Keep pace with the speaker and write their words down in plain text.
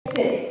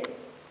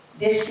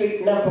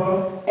District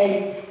number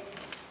 8.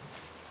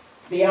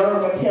 The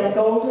Honorable Tim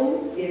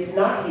Golden is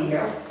not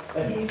here,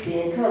 but he's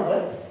the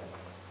incumbent.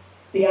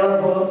 The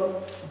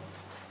Honorable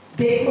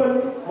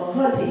Bigman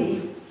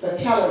Mahunty, the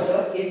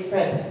challenger, is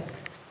present.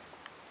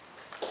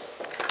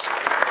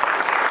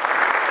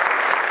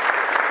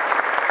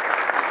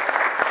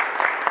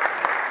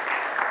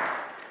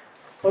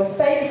 For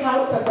State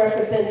House of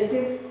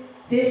Representatives,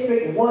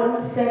 District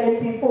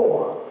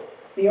 174,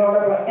 the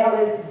Honorable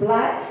Ellis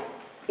Black,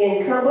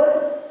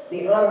 incumbent,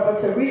 the Honorable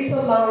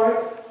Teresa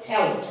Lawrence,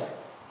 challenger.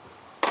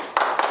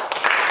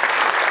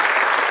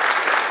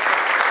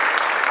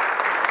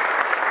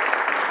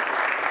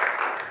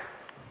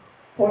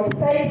 For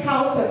State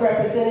House of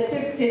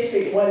Representatives,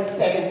 District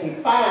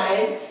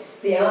 175,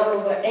 the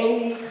Honorable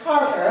Amy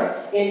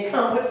Carter,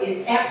 incumbent,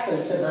 is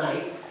absent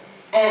tonight.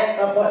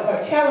 But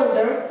her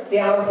challenger,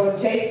 the Honorable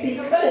J.C.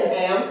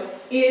 Cunningham,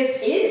 is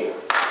here.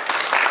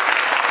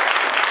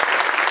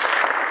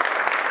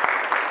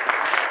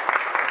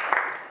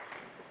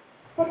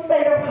 For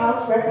State of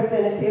House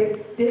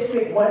Representative,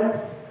 District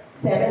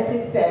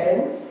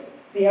 177,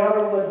 the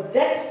Honorable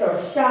Dexter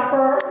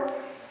Shopper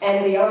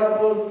and the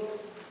Honorable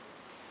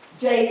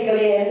J.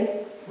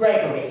 Glenn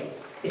Gregory.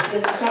 Is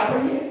Mr. Shopper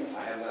here? I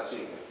have not seen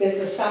him.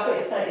 Mr. Shopper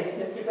is not. Is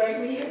Mr.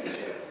 Gregory here? Yes,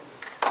 sir.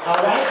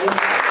 All right.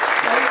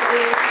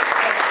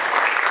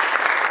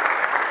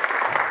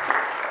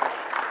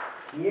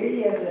 Here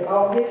he is with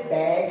all his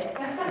bag.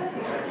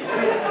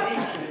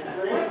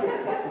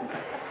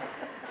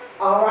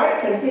 All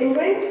right,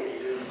 continuing.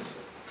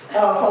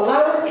 For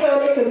Lowndes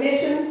County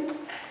Commission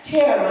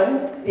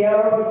Chairman, the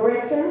Honorable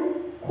Gretchen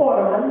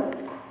Quarterman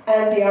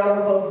and the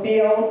Honorable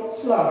Bill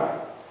Slaughter.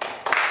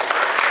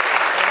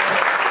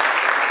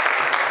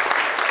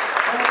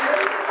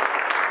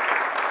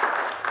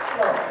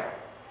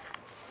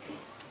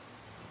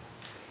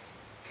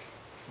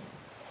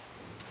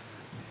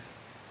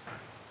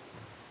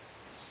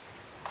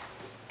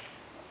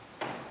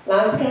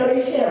 Lowndes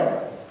County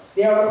Sheriff,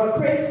 the Honorable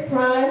Chris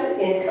Prime,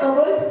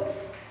 incumbent,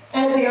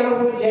 and the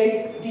Honorable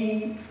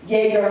J.D.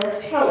 G.B.R.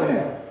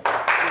 challenger.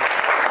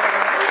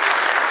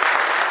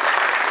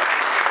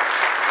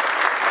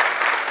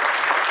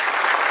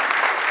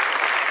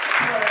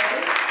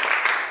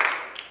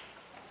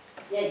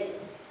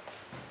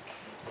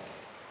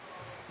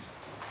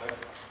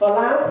 For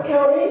Lowndes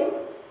County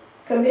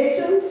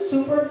Commission,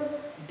 Super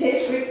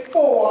District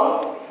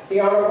 4, the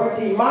Honorable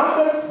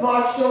DeMarcus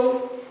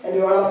Marshall and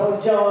the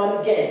Honorable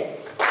John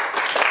Gaines.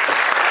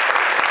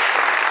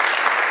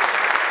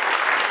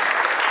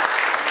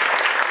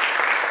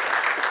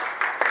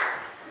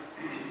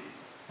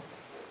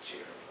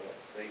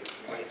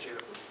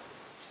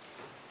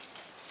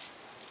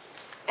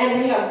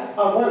 And we have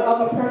one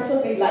other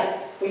person we'd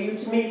like for you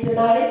to meet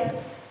tonight,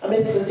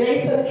 Mr.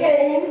 Jason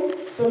Kane,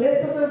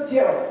 Solicitor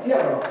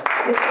General.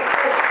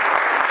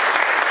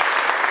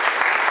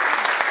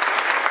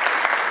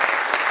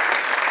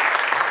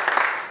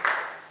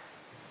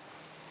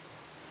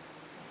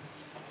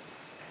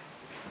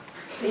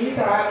 These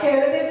are our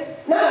candidates.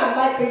 Now I'd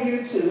like for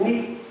you to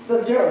meet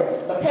the jury,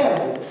 the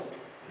panel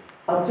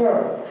of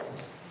jurors.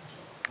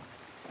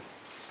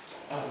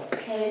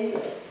 Okay,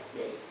 let's